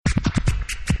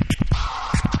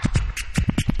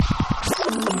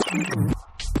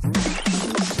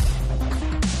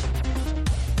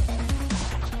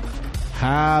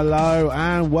Hello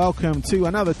and welcome to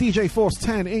another DJ Force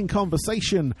 10 in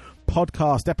Conversation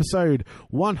podcast, episode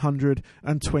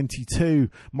 122.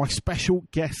 My special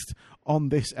guest on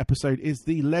this episode is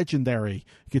the legendary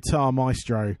guitar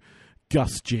maestro,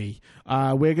 Gus G.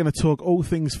 We're going to talk all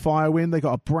things Firewind. They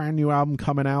got a brand new album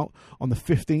coming out on the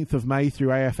 15th of May through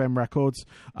AFM Records.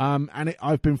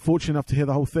 I've been fortunate enough to hear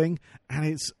the whole thing,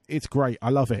 and it's great. I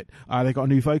love it. They got a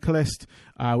new vocalist,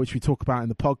 which we talk about in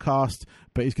the podcast,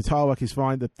 but his guitar work is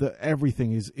fine.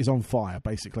 Everything is on fire,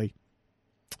 basically.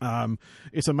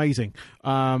 It's amazing.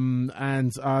 I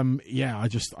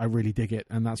really dig it,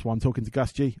 and that's why I'm talking to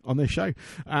Gus G on this show.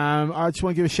 I just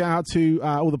want to give a shout out to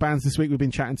all the bands this week we've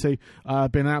been chatting to.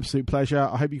 Been an absolute pleasure.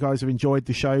 I hope you guys have enjoyed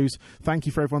the shows. Thank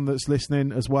you for everyone that's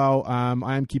listening as well.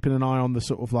 I am keeping an eye on the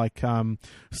sort of like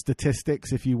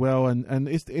statistics, if you will, and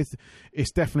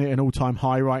it's definitely an all-time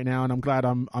high right now, and I'm glad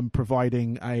I'm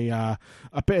providing a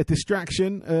bit of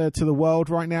distraction to the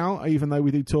world right now, even though we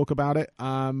do talk about it.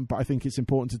 But I think it's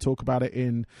important to talk about it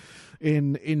in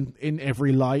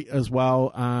every light as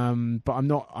well. But I'm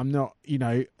not,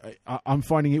 I'm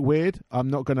finding it weird. I'm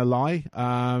not going to lie.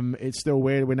 It's still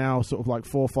weird. We're now sort of like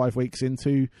 4 or 5 weeks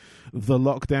into the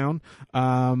lockdown.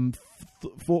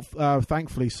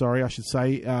 Thankfully, I should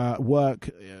say, work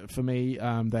for me,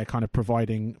 they're kind of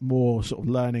providing more sort of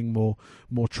learning, more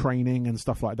training and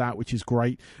stuff like that, which is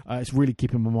great. It's really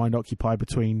keeping my mind occupied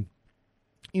between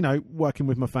working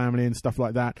with my family and stuff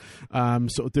like that,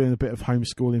 sort of doing a bit of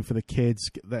homeschooling for the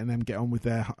kids, letting them get on with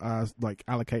their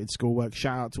allocated schoolwork.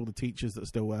 Shout out to all the teachers that are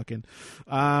still working.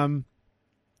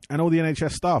 And all the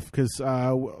NHS stuff, because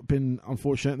I've been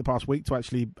unfortunate in the past week to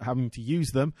actually having to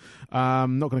use them.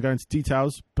 Not going to go into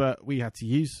details, but we had to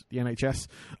use the NHS.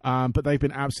 But they've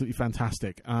been absolutely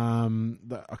fantastic. I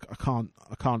can't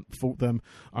fault them.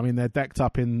 I mean, they're decked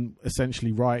up in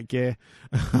essentially riot gear,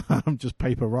 just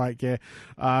paper riot gear.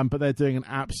 But they're doing an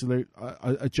absolute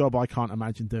a job I can't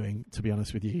imagine doing, to be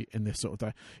honest with you, in this sort of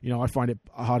day. I find it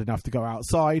hard enough to go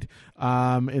outside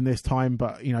in this time,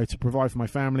 but to provide for my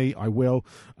family, I will.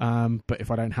 But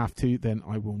if I don't have to, then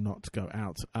I will not go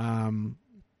out.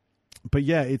 But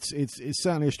yeah, it's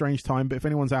certainly a strange time. But if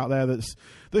anyone's out there that's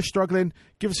struggling,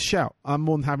 give us a shout. I'm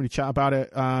more than happy to chat about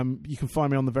it. You can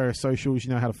find me on the various socials.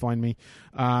 You know how to find me.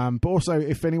 But also,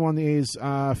 if anyone is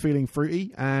feeling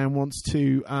fruity and wants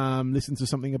to listen to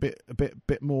something a bit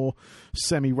more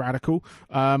semi-radical,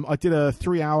 I did a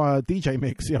 3-hour DJ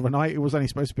mix the other night. It was only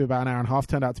supposed to be about an hour and a half.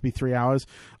 Turned out to be 3 hours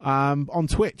on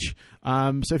Twitch.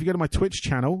 So if you go to my Twitch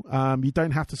channel, you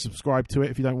don't have to subscribe to it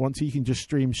if you don't want to. You can just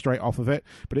stream straight off of it.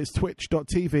 But it's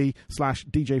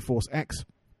twitch.tv/DJForceX.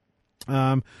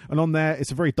 And on there,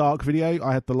 it's a very dark video.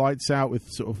 I had the lights out with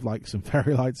sort of like some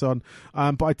fairy lights on.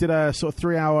 But I did a sort of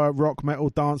 3-hour rock, metal,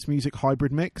 dance music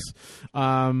hybrid mix.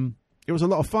 It was a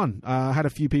lot of fun. I had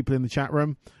a few people in the chat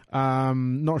room.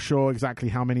 Not sure exactly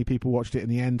how many people watched it in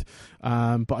the end,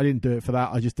 but I didn't do it for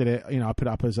that. I just did it, I put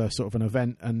it up as a sort of an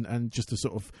event and just to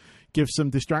sort of give some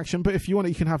distraction. But if you want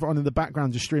it, you can have it on in the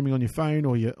background, just streaming on your phone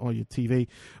or your TV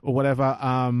or whatever.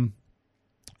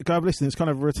 Go have a listen. It's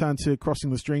kind of a return to Crossing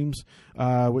the Streams,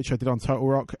 which I did on Total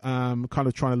Rock. Kind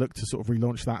of trying to look to sort of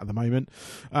relaunch that at the moment.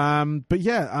 But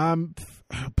yeah,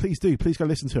 please go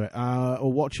listen to it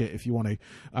or watch it if you want to.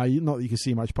 Not that you can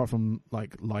see much apart from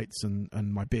like lights and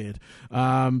my beard.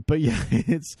 But yeah,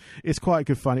 it's quite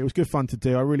good fun. It was good fun to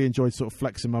do. I really enjoyed sort of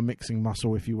flexing my mixing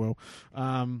muscle, if you will.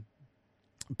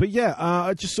 But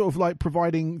yeah, just sort of like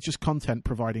content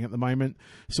providing at the moment,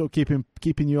 sort of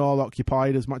keeping you all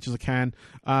occupied as much as I can.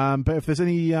 But if there's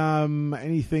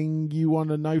anything you want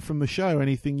to know from the show,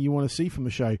 anything you want to see from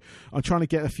the show, I'm trying to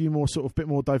get a few more sort of bit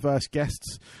more diverse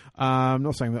guests. I'm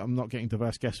not saying that I'm not getting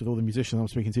diverse guests with all the musicians I'm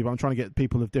speaking to, but I'm trying to get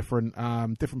people of different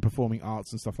performing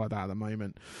arts and stuff like that at the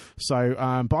moment. So,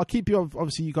 but I'll keep you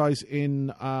obviously you guys in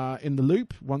the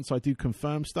loop once I do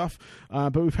confirm stuff.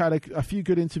 But we've had a few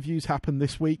good interviews happen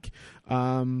this week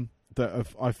that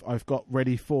I've got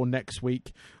ready for next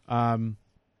week.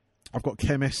 I've got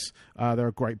Chemists. They're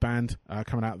a great band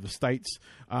coming out of the States.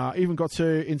 Even got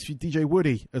to interview DJ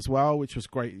Woody as well, which was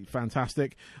great,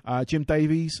 fantastic. Jim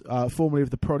Davies, formerly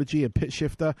of The Prodigy and Pitch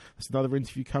Shifter. That's another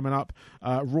interview coming up.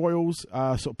 Royals,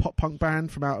 sort of pop punk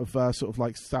band from out of sort of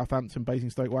like Southampton,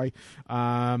 Basingstoke way.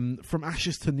 From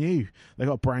Ashes to New. They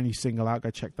got a brand new single out.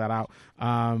 Go check that out.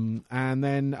 And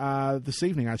then this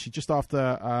evening, actually, just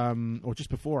after or just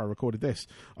before I recorded this,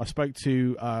 I spoke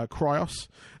to Cryos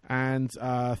and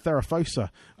Therapy Zarafosa,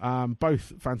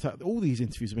 both fantastic. All these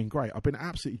interviews have been great. I've been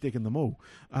absolutely digging them all,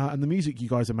 and the music you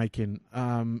guys are making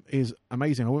is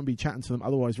amazing. I wouldn't be chatting to them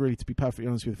otherwise. Really, to be perfectly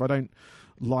honest with you, if I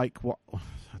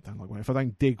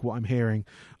don't dig what I'm hearing,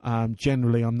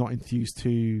 generally I'm not enthused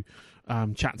to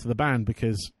chat to the band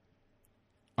because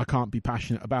I can't be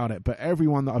passionate about it. But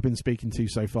everyone that I've been speaking to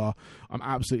so far, I'm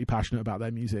absolutely passionate about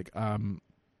their music.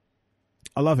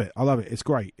 I love it. It's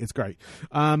great.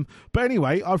 But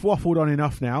anyway, I've waffled on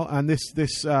enough now, and this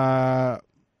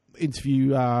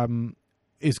interview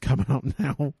is coming up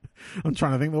now. I'm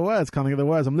trying to think of the words. Can't think of the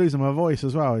words. I'm losing my voice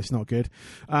as well. It's not good.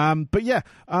 But yeah,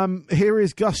 here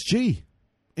is Gus G.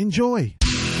 Enjoy.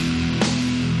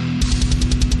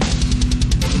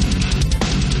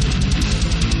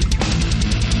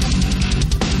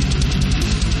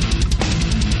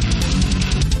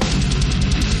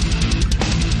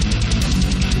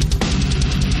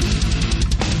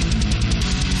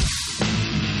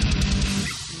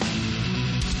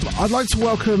 I'd like to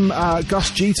welcome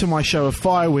Gus G to my show of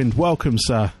Firewind. Welcome,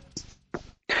 sir.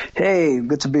 Hey,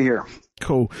 good to be here.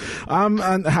 Cool.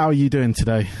 And how are you doing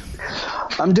today?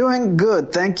 I'm doing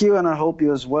good, thank you, and I hope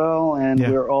you as well. And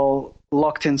we're all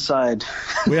locked inside.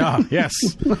 We are, yes.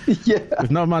 Yeah.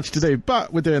 With not much to do,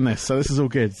 but we're doing this, so this is all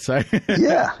good. So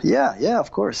yeah,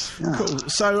 of course. Yeah. Cool.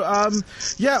 So,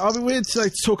 I've been weird today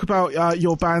to talk about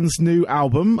your band's new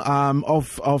album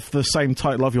of the same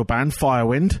title of your band,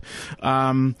 Firewind.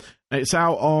 It's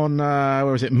out on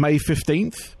May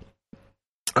 15th.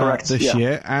 Correct. This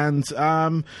year, and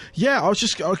I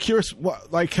was curious what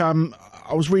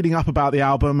I was reading up about the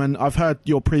album, and I've heard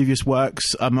your previous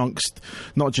works amongst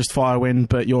not just Firewind,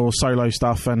 but your solo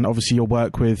stuff, and obviously your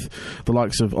work with the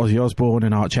likes of Ozzy Osbourne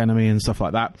and Arch Enemy and stuff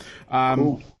like that.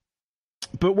 Cool.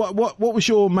 But what was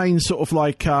your main sort of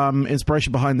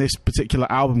inspiration behind this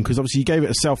particular album? Because obviously you gave it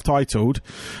a self-titled.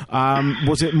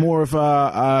 Was it more of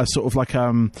a sort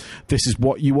of this is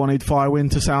what you wanted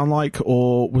Firewind to sound like,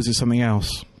 or was it something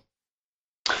else?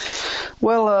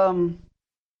 Well,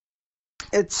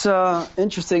 it's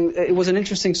interesting. It was an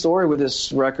interesting story with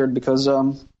this record because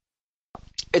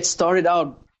it started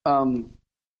out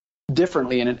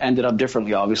differently and it ended up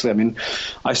differently, obviously. I mean,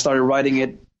 I started writing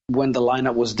it when the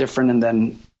lineup was different, and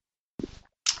then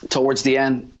towards the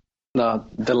end, the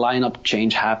lineup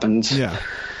change happened. Yeah.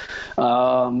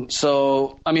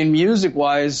 So, I mean,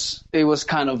 music-wise, it was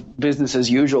kind of business as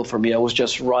usual for me. I was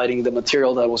just writing the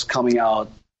material that was coming out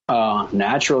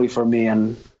naturally for me,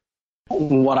 and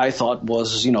what I thought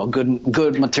was,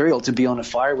 good material to be on a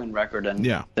Firewind record, and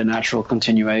the natural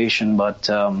continuation. But,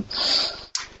 I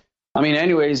mean,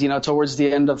 anyways, towards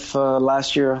the end of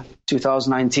last year,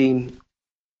 2019,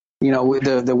 there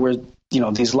were,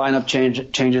 these lineup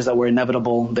changes that were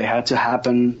inevitable. They had to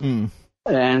happen.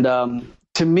 And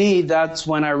to me, that's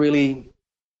when I really,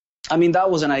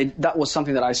 that was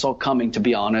something that I saw coming, to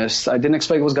be honest. I didn't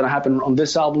expect it was going to happen on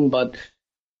this album, but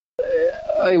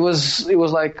it was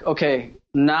like, okay,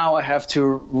 now I have to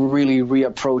really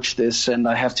reapproach this, and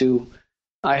I have to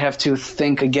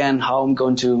think again how I'm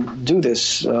going to do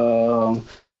this in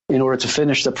order to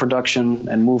finish the production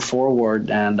and move forward.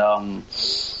 And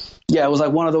it was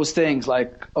like one of those things,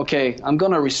 like, okay, I'm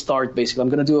going to restart, basically. I'm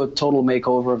going to do a total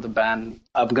makeover of the band.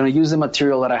 I'm going to use the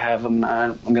material that I have, and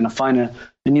I'm going to find a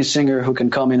new singer who can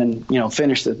come in and,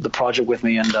 finish the project with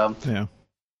me, and,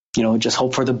 just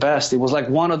hope for the best. It was like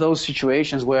one of those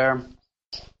situations where,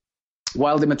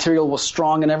 while the material was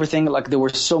strong and everything, like, there were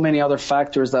so many other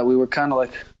factors that we were kind of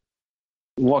like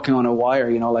walking on a wire,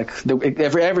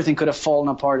 everything could have fallen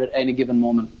apart at any given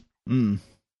moment.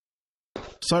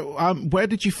 So, where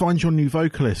did you find your new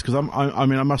vocalist? Because I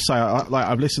must say,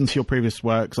 I've listened to your previous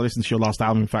works. I listened to your last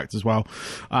album, in fact, as well,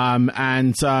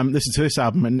 and listened to this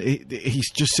album, and he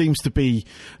just seems to be.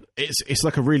 It's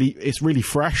really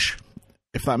fresh,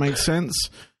 if that makes sense.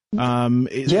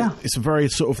 It's a very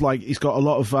sort of he's got a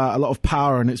lot of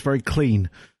power, and it's very clean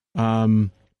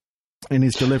in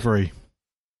his delivery.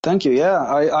 Thank you. Yeah,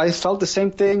 I felt the same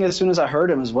thing as soon as I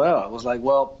heard him as well. I was like,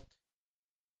 well.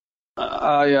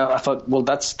 I thought, well,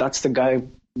 that's the guy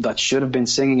that should have been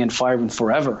singing in Firewind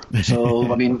forever.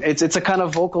 So, I mean, it's a kind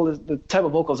of vocal, the type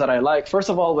of vocals that I like. First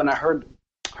of all, when I heard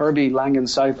Herbie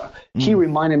Langensythe, he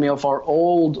reminded me of our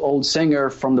old singer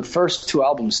from the first two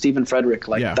albums, Stephen Frederick,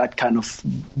 that kind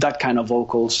of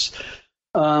vocals.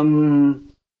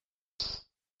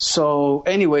 So,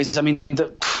 anyways, I mean,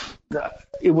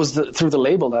 it was through the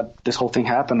label that this whole thing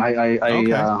happened.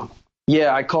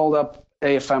 I called up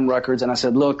AFM Records and I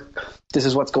said, look, this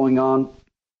is what's going on.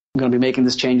 going to be making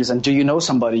these changes, and do you know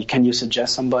somebody? Can you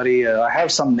suggest somebody? I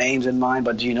have some names in mind,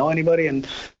 but do you know anybody? And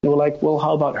they were like, well,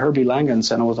 how about Herbie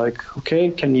Langens? And I was like,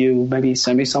 okay, can you maybe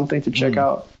send me something to check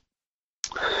out?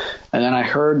 And then I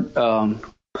heard, I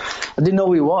didn't know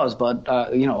who he was, but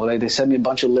they sent me a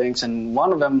bunch of links, and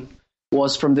one of them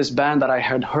was from this band that I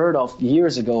had heard of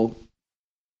years ago,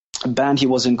 a band he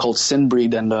was in called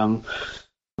Sinbreed, and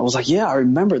I was like, yeah, I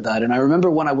remember that. And I remember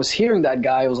when I was hearing that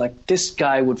guy, I was like, this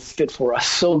guy would fit for us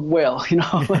so well,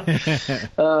 but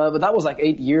that was like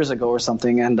 8 years ago or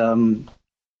something. And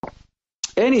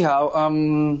anyhow,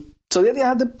 so they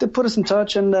had to put us in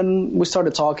touch, and then we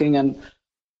started talking, and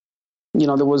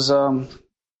there was a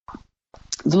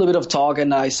little bit of talk,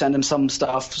 and I sent him some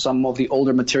stuff, some of the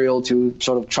older material to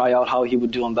sort of try out how he would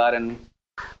do on that, and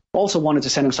also wanted to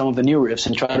send him some of the new riffs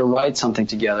and try to write something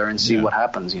together and see what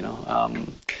happens,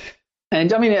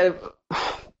 And I mean,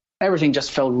 everything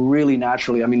just felt really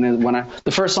naturally. I mean,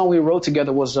 the first song we wrote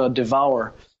together was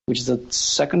Devour, which is the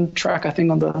second track, I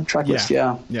think, on the track list.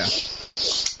 Yeah.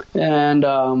 And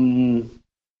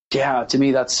to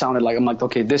me that sounded like, I'm like,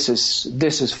 okay, this is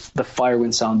the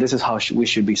Firewind sound. This is how we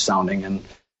should be sounding, and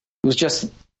it was just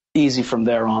easy from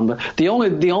there on. But the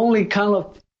only kind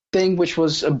of thing which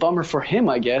was a bummer for him,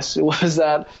 I guess, it was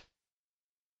that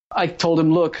I told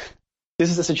him, look, this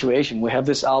is the situation. We have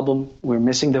this album, we're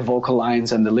missing the vocal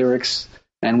lines and the lyrics,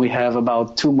 and we have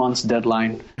about 2 months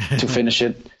deadline to finish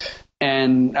it.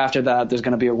 And after that, there's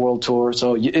going to be a world tour.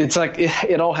 So it's like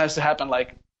it all has to happen,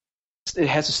 like it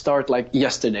has to start like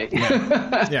yesterday.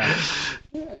 Yeah.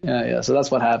 So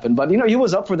that's what happened. But he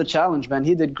was up for the challenge, man.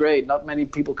 He did great. Not many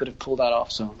people could have pulled that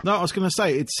off. So no, I was going to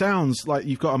say, it sounds like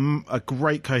you've got a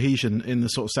great cohesion in the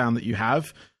sort of sound that you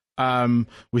have,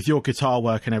 with your guitar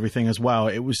work and everything as well.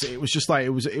 It was just like it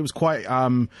was quite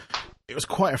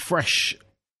a fresh.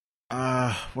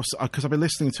 Because I've been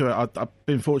listening to it. I've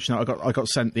been fortunate. I got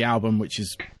sent the album, which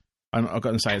is. I've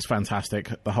got to say it's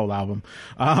fantastic, the whole album.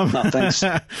 Thanks.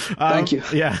 Thank you.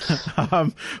 Yeah.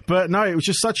 But no, it was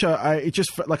just it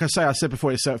just, like I said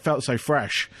before, it felt so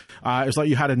fresh. It was like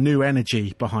you had a new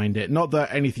energy behind it. Not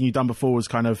that anything you'd done before was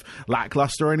kind of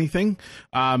lackluster or anything,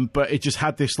 but it just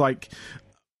had this like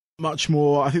much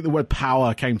more, I think the word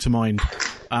power came to mind.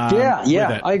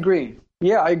 I agree.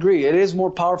 Yeah, I agree. It is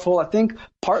more powerful. I think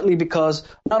partly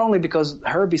not only because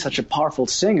Herbie's such a powerful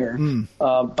singer,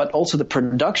 but also the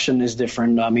production is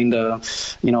different. I mean,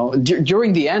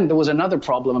 during the end, there was another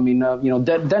problem. I mean,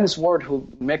 Dennis Ward, who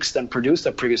mixed and produced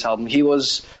the previous album, he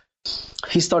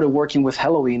started working with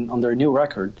Helloween on their new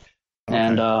record. Okay.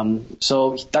 And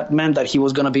so that meant that he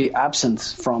was going to be absent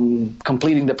from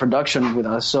completing the production with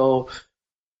us. So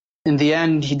in the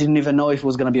end, he didn't even know if he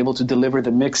was going to be able to deliver the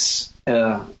mix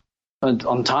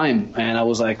on time, and I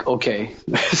was like, okay.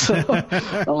 So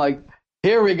I'm like,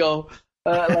 here we go,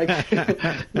 like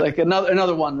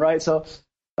another one, right? So,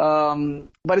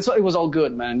 but it was all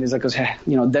good, man. It's like, 'cause,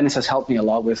 Dennis has helped me a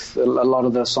lot with a lot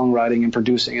of the songwriting and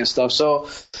producing and stuff. So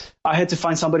I had to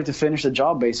find somebody to finish the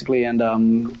job, basically, and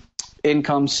in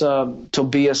comes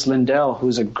Tobias Lindell,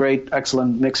 who's a great,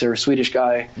 excellent mixer, Swedish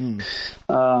guy.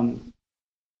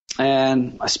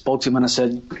 And I spoke to him and I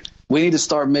said, we need to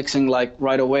start mixing like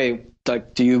right away.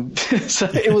 Like, do you? So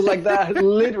it was like that,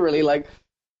 literally. Like,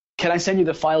 can I send you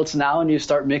the files now and you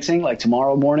start mixing like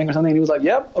tomorrow morning or something? And he was like,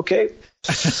 yep, okay.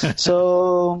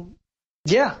 So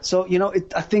yeah, so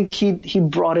I think he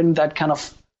brought in that kind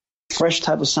of fresh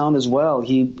type of sound as well.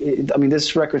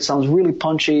 This record sounds really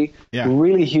punchy,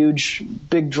 really huge,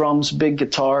 big drums, big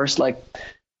guitars. Like,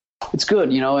 it's good,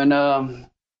 and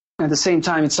at the same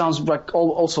time, it sounds like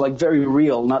also like very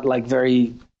real, not like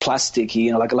very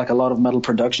plasticky, like a lot of metal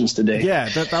productions today. Yeah,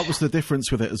 that was the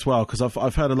difference with it as well, because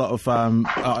I've heard a lot of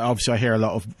obviously I hear a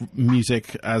lot of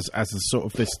music as a sort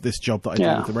of this job that I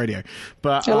do with the radio,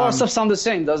 but a lot of stuff sounds the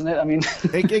same, doesn't it? I mean,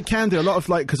 it can do a lot of,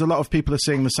 like, because a lot of people are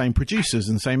seeing the same producers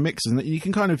and the same mixers, and you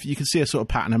can see a sort of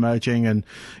pattern emerging, and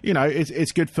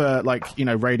it's good for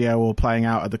radio or playing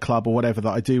out at the club or whatever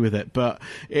that I do with it, but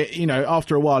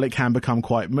after a while it can become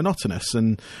quite monotonous,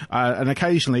 and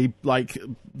occasionally like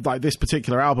this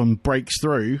particular album breaks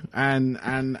through, and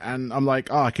I'm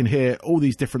like, I can hear all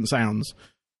these different sounds,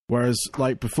 whereas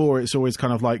like before it's always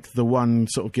kind of like the one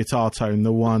sort of guitar tone,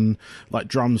 the one like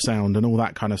drum sound and all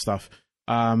that kind of stuff.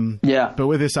 But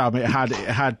with this album, it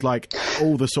had like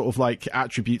all the sort of like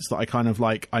attributes that I kind of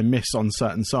like I miss on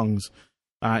certain songs,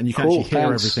 and you can actually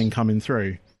hear everything coming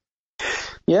through.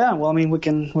 Yeah, well, I mean, we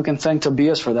can thank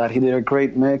Tobias for that. He did a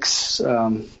great mix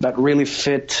that really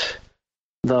fit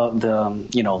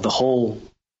the whole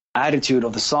attitude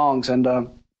of the songs, and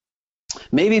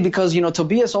maybe because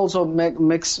Tobias also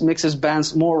mixes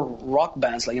bands, more rock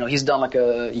bands. Like he's done like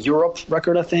a Europe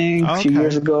record, I think, a few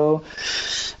years ago,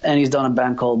 and he's done a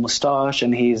band called Mustache,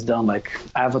 and he's done like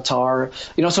Avatar.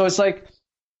 So it's like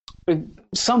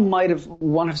some might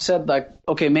have said like,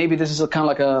 okay, maybe this is a kind of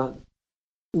like a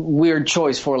weird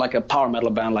choice for like a power metal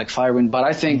band like Firewind, but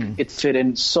I think it fit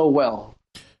in so well.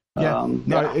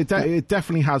 It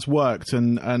definitely has worked,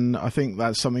 and I think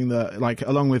that's something that, like,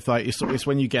 along with like it's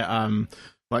when you get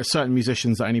like certain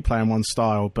musicians that only play in one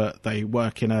style but they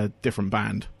work in a different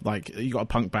band, like you got a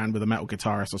punk band with a metal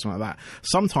guitarist or something like that.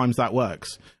 Sometimes that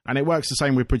works, and it works the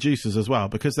same with producers as well,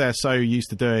 because they're so used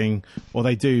to doing, or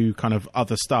they do kind of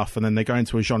other stuff, and then they go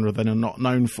into a genre they're not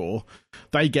known for.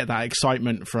 They get that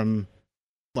excitement from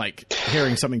like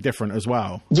hearing something different as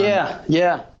well. Yeah.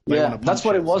 That's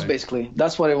what it was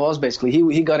basically.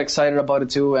 He got excited about it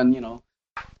too, and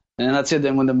and that's it.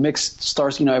 Then when the mix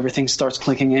starts, everything starts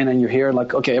clicking in, and you hear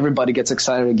like, okay, everybody gets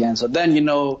excited again. So then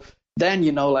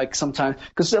like sometimes,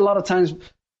 because a lot of times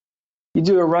you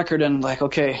do a record and like,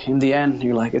 okay, in the end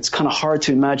you're like, it's kind of hard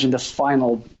to imagine the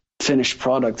final finished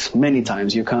product. Many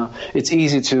times it's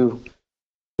easy to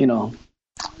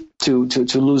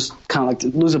to lose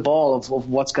lose a ball of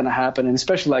what's going to happen, and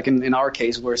especially like in our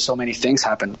case where so many things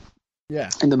happen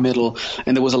in the middle,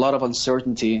 and there was a lot of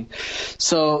uncertainty.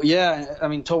 So I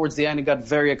mean, towards the end it got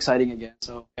very exciting again.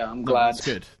 So I'm glad.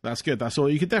 That's good. That's all.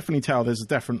 You could definitely tell there's a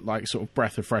different like sort of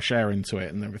breath of fresh air into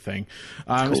it and everything.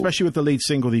 Cool. Especially with the lead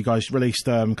single that you guys released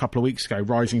a couple of weeks ago,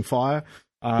 Rising Fire.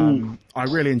 I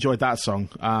really enjoyed that song,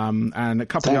 and a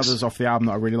couple of others off the album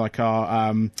that I really like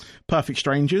are Perfect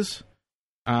Strangers,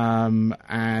 and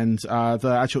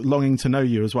the actual Longing to Know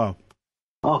You as well.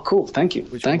 Oh, cool! Thank you,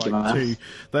 thank you, man.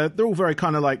 They're all very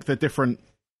kind of like the different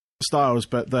styles,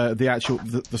 but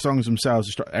the songs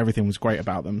themselves, everything was great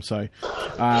about them. So,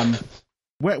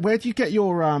 where do you get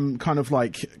your kind of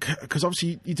like? Because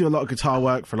obviously you do a lot of guitar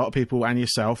work for a lot of people and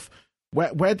yourself.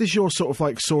 Where does your sort of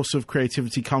like source of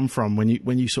creativity come from when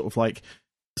you sort of like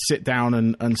sit down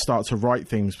and start to write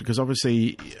things? Because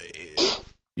obviously,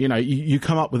 you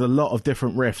come up with a lot of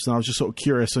different riffs, and I was just sort of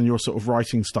curious on your sort of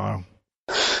writing style.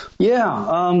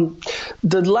 Yeah,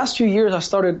 the last few years I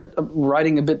started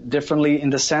writing a bit differently in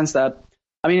the sense that,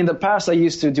 I mean, in the past I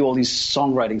used to do all these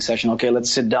songwriting sessions. Okay, let's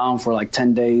sit down for like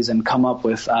 10 days and come up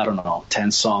with, I don't know,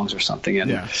 10 songs or something. And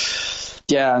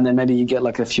and then maybe you get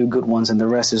like a few good ones and the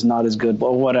rest is not as good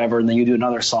or whatever. And then you do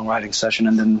another songwriting session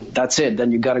and then that's it.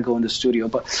 Then you got to go in the studio.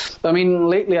 But I mean,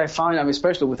 lately I find,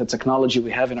 especially with the technology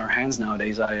we have in our hands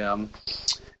nowadays,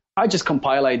 I just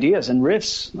compile ideas and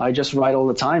riffs. I just write all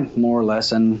the time, more or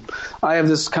less. And I have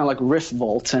this kind of like riff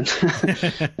vault and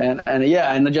and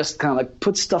I just kind of like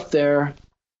put stuff there,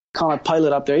 kind of pile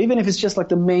it up there, even if it's just like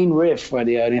the main riff, right?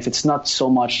 And if it's not so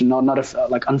much, not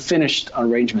like unfinished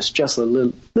arrangements, just a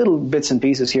little bits and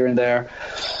pieces here and there.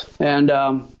 And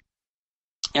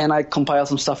I compile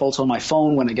some stuff also on my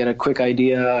phone when I get a quick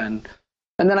idea, and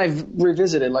then I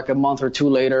revisit it like a month or two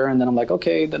later, and then I'm like,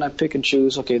 okay, then I pick and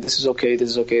choose. Okay, this is okay,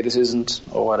 this isn't,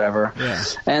 or whatever. Yeah.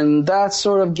 And that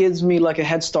sort of gives me like a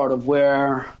head start of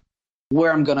where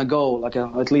I'm gonna go. Like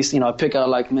at least I pick out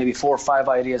like maybe 4 or 5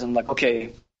 ideas, and I'm like,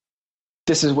 okay,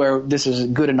 this is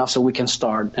good enough so we can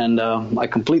start. And I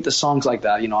complete the songs like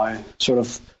that. I sort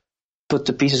of put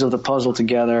the pieces of the puzzle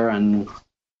together, and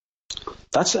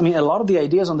that's, a lot of the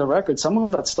ideas on the record, some of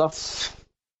that stuff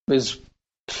is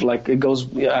like it goes.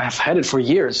 I've had it for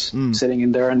years sitting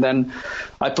in there, and then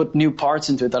I put new parts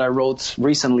into it that I wrote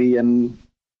recently, and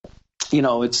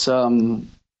it's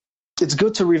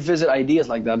good to revisit ideas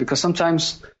like that, because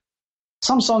sometimes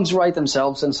some songs write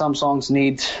themselves and some songs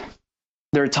need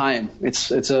their time.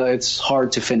 It's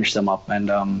hard to finish them up.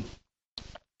 And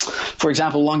for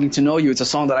example, Longing to Know You, it's a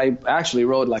song that I actually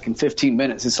wrote like in 15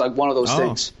 minutes. It's like one of those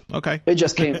things. Okay. It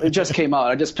just came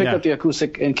out. I just picked up the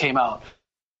acoustic and came out.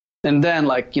 And then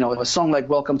like, a song like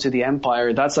Welcome to the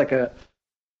Empire, that's like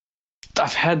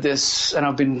I've had this, and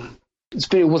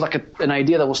it was like an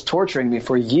idea that was torturing me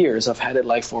for years. I've had it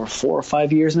like for 4 or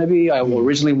 5 years maybe. I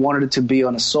originally wanted it to be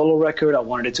on a solo record. I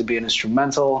wanted it to be an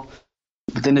instrumental,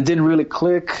 but then it didn't really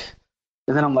click.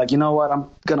 And then I'm like, you know what? I'm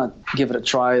gonna give it a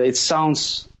try. It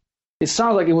sounded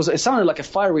like a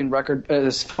Firewind record,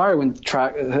 Firewind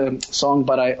track song,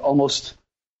 but I almost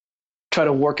try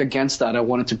to work against that. I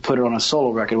wanted to put it on a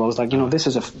solo record. I was like,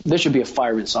 this should be a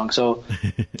Firewind song. So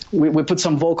we put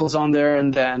some vocals on there,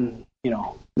 and then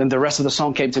then the rest of the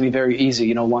song came to me very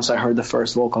easy. Once I heard the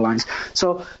first vocal lines.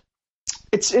 So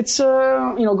it's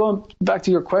going back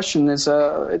to your question,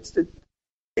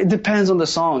 it depends on the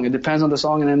song. It depends on the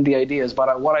song and then the ideas.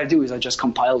 But what I do is I just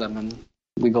compile them, and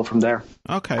we go from there.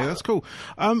 Okay, that's cool.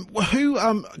 Who?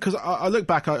 Because I look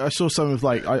back, I saw some of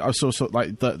like I saw sort of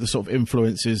like the sort of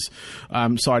influences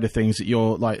side of things that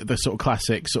you're like the sort of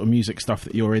classic sort of music stuff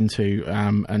that you're into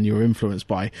and you're influenced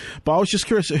by. But I was just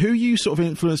curious, who you sort of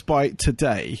influenced by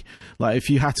today? Like, if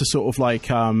you had to sort of like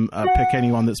pick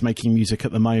anyone that's making music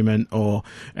at the moment, or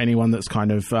anyone that's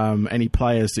kind of any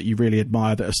players that you really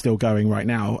admire that are still going right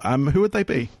now, who would they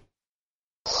be?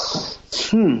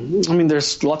 I mean,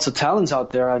 there's lots of talents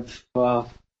out there. I've a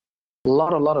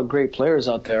lot of great players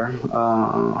out there.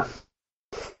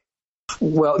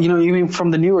 Well, you mean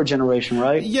from the newer generation,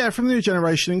 right? Yeah, from the newer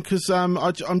generation, because I'm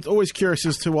always curious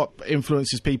as to what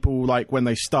influences people like when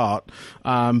they start.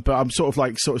 But I'm sort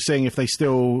of seeing if they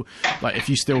still like, if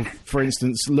you still, for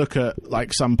instance, look at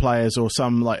like some players or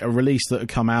some like a release that had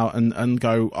come out and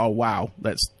go, oh wow,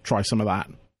 let's try some of that.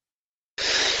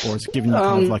 Or is it giving you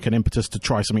kind of like an impetus to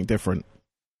try something different?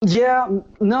 Yeah,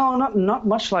 no, not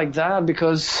much like that,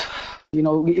 because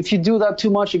if you do that too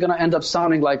much, you're gonna end up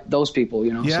sounding like those people.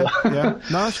 Yeah, no,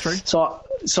 that's true.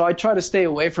 So I try to stay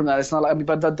away from that. It's not like,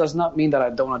 but that does not mean that I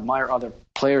don't admire other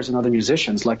players and other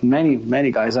musicians, like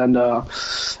many guys. And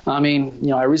I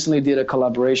mean, I recently did a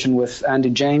collaboration with Andy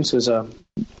James, who's a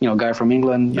guy from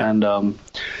England, and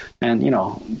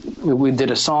we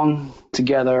did a song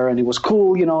together, and it was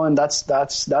cool, and that's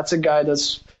a guy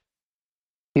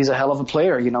he's a hell of a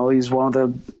player. He's one of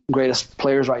the greatest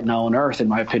players right now on earth, in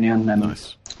my opinion. And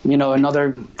nice.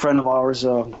 Another friend of ours,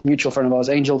 a mutual friend of ours,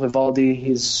 Angel Vivaldi.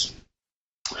 He's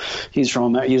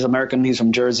American. He's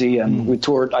from Jersey, and I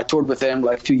toured with him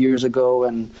like 2 years ago,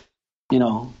 and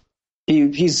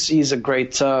he's a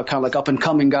great kind of like up and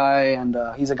coming guy, and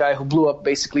he's a guy who blew up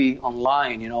basically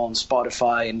online, on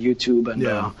Spotify and YouTube,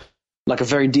 and like a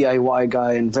very DIY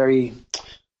guy, and very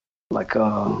like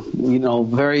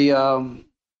very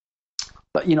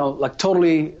like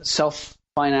totally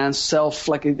self-financed,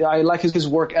 like I like his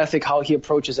work ethic, how he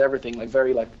approaches everything, like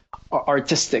very like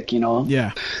artistic,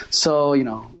 Yeah. So,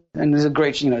 and he's a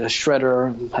great, a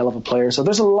shredder, hell of a player. So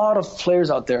there's a lot of players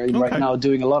out there right now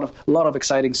doing a lot of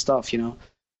exciting stuff,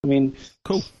 I mean,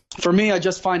 cool. For me, I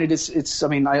just find it's I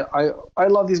mean, I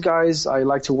love these guys. I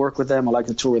like to work with them. I like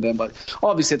to tour with them. But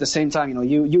obviously, at the same time,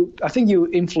 I think you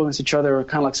influence each other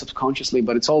kind of like subconsciously.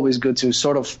 But it's always good to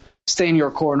sort of stay in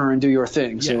your corner and do your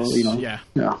thing. So yeah.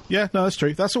 No, that's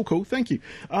true. That's all cool. Thank you.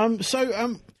 This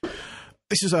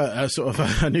is a sort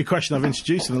of a new question I've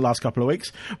introduced in the last couple of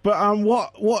weeks. But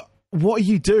what are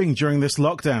you doing during this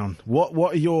lockdown?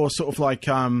 What are your sort of like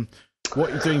what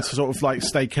are you doing to sort of like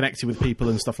stay connected with people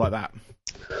and stuff like that?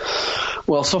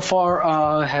 Well, so far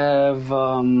I have,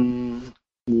 well,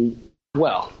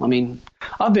 I mean,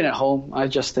 I've been at home. I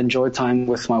just enjoy time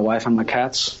with my wife and my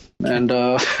cats. And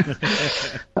I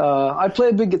play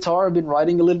a big guitar. I've been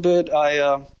writing a little bit.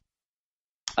 I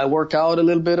work out a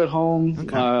little bit at home.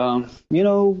 Okay.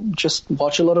 Just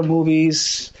watch a lot of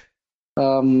movies.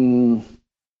 And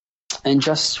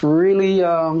just really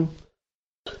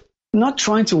not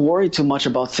trying to worry too much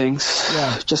about things.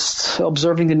 Yeah. Just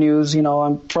observing the news.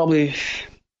 I'm probably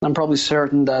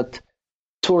certain that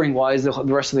touring wise, the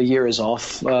rest of the year is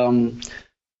off. I'm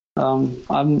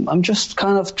just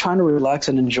kind of trying to relax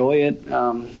and enjoy it.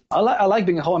 I like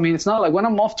being at home. I mean, it's not like when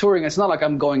I'm off touring, it's not like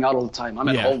I'm going out all the time. I'm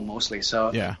at home mostly.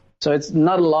 So it's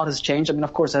not a lot has changed. I mean,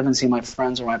 of course, I haven't seen my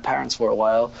friends or my parents for a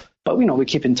while, but we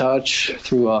keep in touch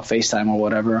through FaceTime or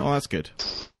whatever. Oh, that's good.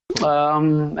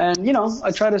 And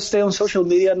I try to stay on social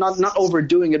media, not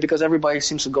overdoing it, because everybody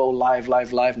seems to go live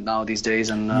now these days,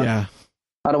 and I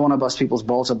don't want to bust people's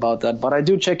balls about that. But I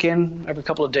do check in every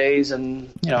couple of days,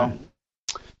 and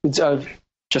it's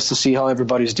just to see how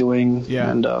everybody's doing.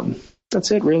 Yeah, and that's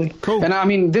it, really. Cool. And I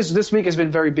mean, this week has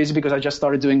been very busy because I just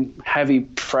started doing heavy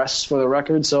press for the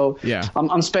record. So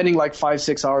I'm spending like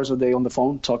 5-6 hours a day on the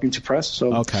phone talking to press.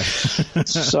 So okay.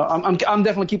 So I'm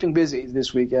definitely keeping busy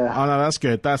this week. Yeah. Oh no, that's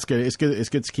good. That's good. It's good. It's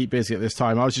good to keep busy at this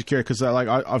time. I was just curious because like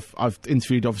I've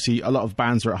interviewed, obviously a lot of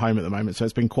bands are at home at the moment, so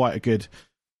it's been quite a good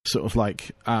sort of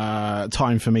like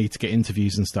time for me to get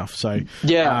interviews and stuff. So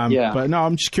but no,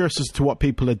 I'm just curious as to what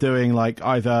people are doing, like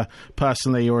either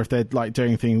personally or if they're like doing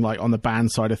anything like on the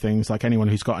band side of things, like anyone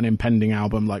who's got an impending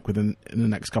album like in the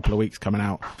next couple of weeks coming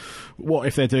out, what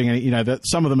if they're doing any, that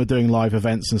some of them are doing live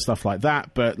events and stuff like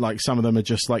that, but like some of them are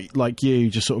just like you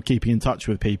just sort of keeping in touch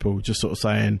with people, just sort of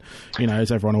saying,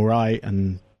 is everyone all right,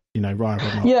 and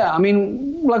right. Yeah, I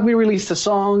mean, like we released a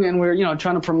song and we're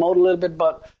trying to promote a little bit,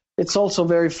 but it's also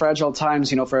very fragile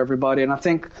times, for everybody. And I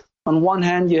think on one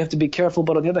hand, you have to be careful,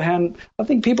 but on the other hand, I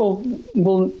think people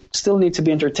will still need to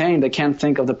be entertained. They can't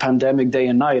think of the pandemic day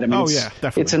and night. I mean,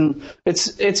 definitely.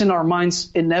 It's in our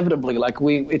minds inevitably. Like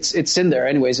it's in there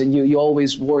anyways, and you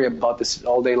always worry about this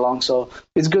all day long. So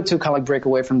it's good to kind of like break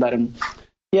away from that and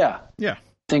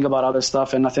think about other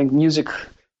stuff. And I think music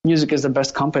is the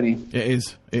best company. It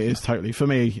is totally. For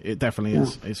me, it definitely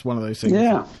is. It's one of those things.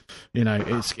 Yeah. You know,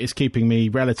 it's keeping me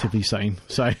relatively sane.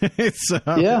 So it's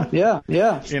yeah.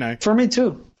 You know, for me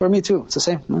too. It's the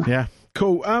same. Yeah.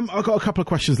 Cool. I've got a couple of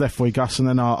questions left for you, Gus, and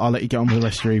then I'll let you get on with the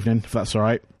rest of your evening, if that's all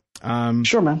right.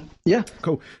 Sure, man. Yeah.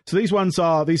 Cool. So these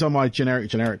are my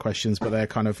generic questions, but they're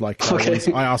kind of like ones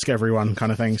I ask everyone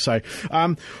kind of thing. So,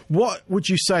 what would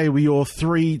you say were your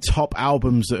 3 top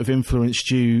albums that have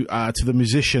influenced you to the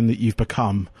musician that you've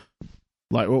become?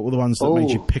 Like, what were the ones that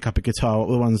made you pick up a guitar? What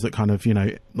were the ones that kind of, you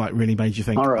know, like really made you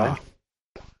think? All right.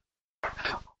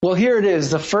 Well, here it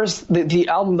is. The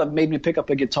album that made me pick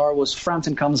up a guitar was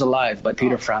 "Frampton Comes Alive" by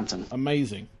Peter Frampton.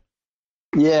 Amazing.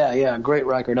 Yeah, great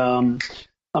record.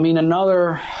 I mean,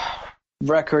 another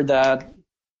record that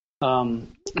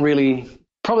really...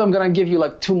 Probably I'm going to give you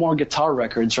like 2 more guitar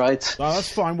records, right? Oh,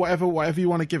 that's fine. Whatever you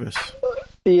want to give us.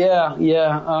 Yeah.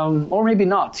 Or maybe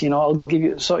not. You know, I'll give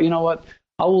you... So, you know what?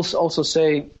 I will also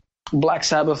say Black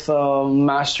Sabbath,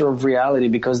 Master of Reality,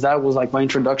 because that was like my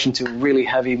introduction to really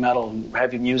heavy metal,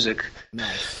 heavy music.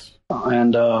 Nice.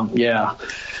 And, yeah.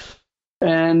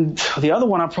 And the other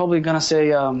one I'm probably going to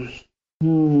say...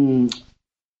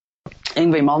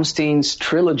 Yngwie Malmsteen's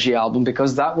Trilogy album,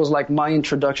 because that was like my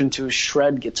introduction to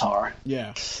shred guitar.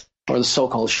 Yeah. Or the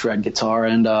so-called shred guitar.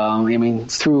 And I mean,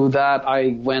 through that, I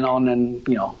went on and,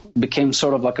 you know, became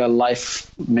sort of like a life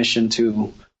mission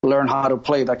to learn how to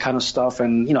play that kind of stuff.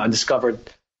 And, you know, I discovered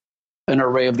an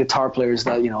array of guitar players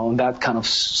that, you know, that kind of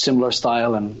similar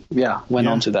style, and went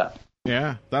on to that.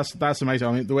 Yeah, that's amazing.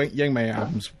 I mean, the Yngwie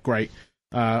album's great.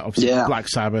 Obviously, Black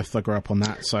Sabbath, I grew up on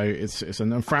that, so it's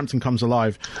and Frampton Comes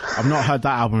Alive. I've not heard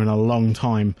that album in a long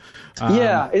time.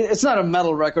 It's not a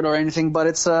metal record or anything, but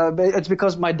it's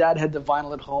because my dad had the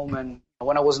vinyl at home, and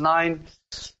when I was 9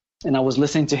 and I was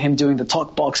listening to him doing the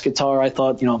talk box guitar, I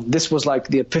thought, you know, this was like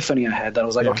the epiphany I had. That I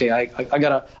was like, okay, I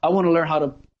want to learn how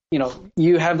to, you know,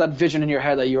 you have that vision in your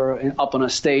head that you're up on a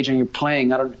stage and you're playing,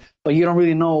 but you don't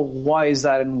really know why is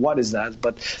that and what is that.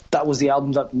 But that was the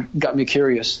album that got me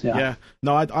curious. Yeah.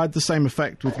 No, I had the same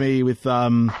effect with me with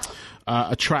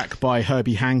a track by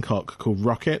Herbie Hancock called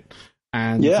Rocket.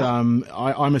 And I'm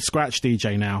a scratch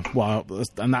DJ now. Well,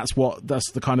 and that was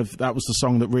the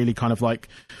song that really kind of like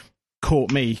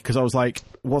caught me, because I was like,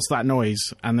 what's that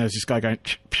noise? And there's this guy going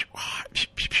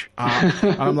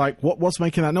and I'm like, what's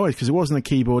making that noise? Because it wasn't a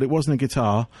keyboard, it wasn't a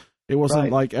guitar, it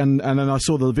wasn't like, and then I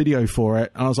saw the video for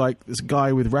it, and I was like, this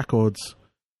guy with records,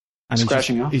 and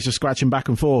he's just scratching back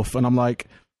and forth, and I'm like,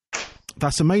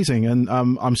 that's amazing. And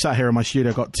I'm sat here in my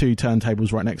studio, got 2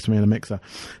 turntables right next to me and a mixer,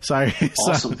 so it's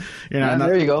awesome. You know,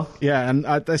 there you go. Yeah, and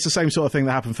that's the same sort of thing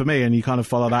that happened for me, and you kind of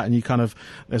follow that, and you kind of,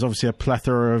 there's obviously a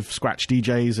plethora of scratch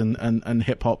DJs and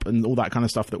hip hop and all that kind of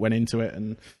stuff that went into it,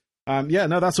 and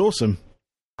that's awesome.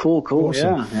 Cool.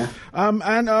 Awesome. Yeah.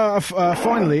 And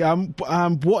finally,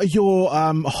 what are your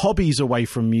hobbies away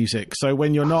from music? So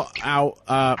when you're not out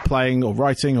playing or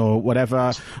writing or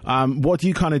whatever, what do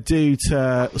you kind of do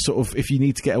to sort of, if you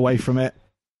need to get away from it,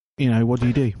 you know, what do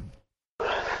you do?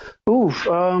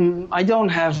 I don't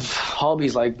have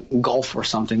hobbies like golf or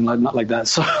something, not like that.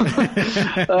 So,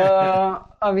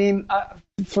 I mean,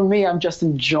 for me, I'm just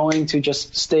enjoying to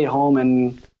just stay home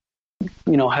and,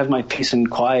 you know, have my peace and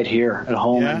quiet here at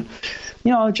home, and,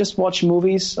 you know, just watch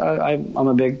movies. I'm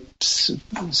a big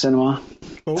cinema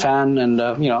fan, and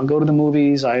you know, go to the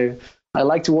movies. I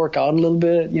like to work out a little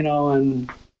bit, you know,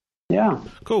 and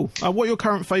Cool. What are your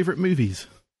current favorite movies?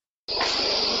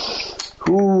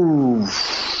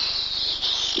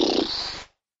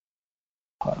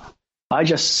 I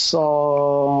just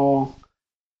saw.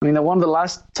 I mean, one of the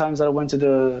last times that I went to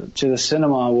the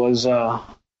cinema was.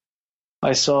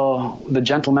 I saw The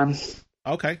Gentleman.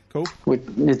 Okay, cool. I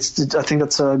think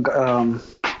that's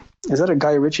is that a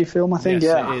Guy Ritchie film? I think.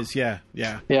 Yes, it is. Yeah.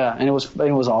 Yeah, and it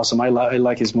was awesome. I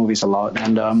like his movies a lot.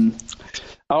 And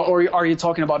or are you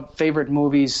talking about favorite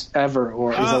movies ever,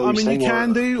 or is that what I mean, saying, you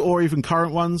can do, or even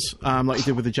current ones, like you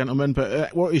did with The Gentleman.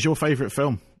 But what is your favorite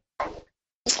film?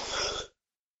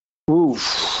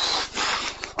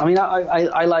 I mean,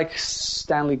 I like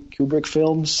Stanley Kubrick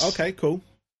films. Okay, cool.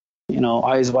 You know,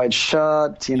 Eyes Wide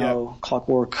Shut, you know,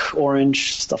 Clockwork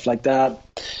Orange, stuff like that.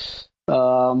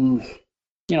 You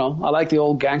know, I like the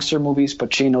old gangster movies,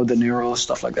 Pacino, De Niro,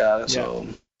 stuff like that. So,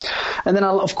 and then,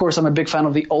 of course, I'm a big fan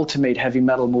of the ultimate heavy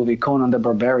metal movie, Conan the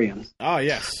Barbarian. Oh,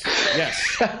 yes.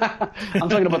 Yes. I'm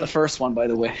talking about the first one, by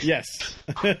the way. Yes.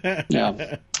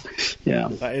 Yeah. Yeah.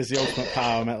 That is the ultimate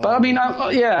power metal. But I mean,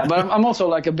 I'm also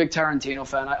like a big Tarantino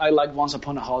fan. I like Once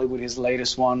Upon a Hollywood, his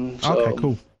latest one. So, okay,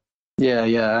 cool.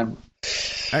 Yeah.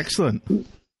 Excellent.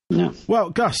 Yeah.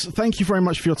 Well, Gus, thank you very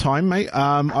much for your time, mate.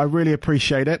 I really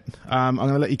appreciate it. I'm going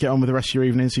to let you get on with the rest of your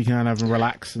evening so you can have a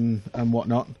relax and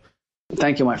whatnot.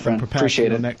 Thank you, my friend. Appreciate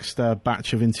it. The next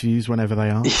batch of interviews, whenever they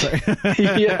are. So.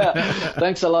 Yeah.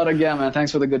 Thanks a lot again, man.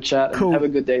 Thanks for the good chat. Cool. And have a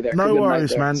good day there. No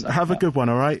worries, man. Have a good one,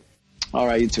 all right? All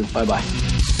right, you too. Bye-bye.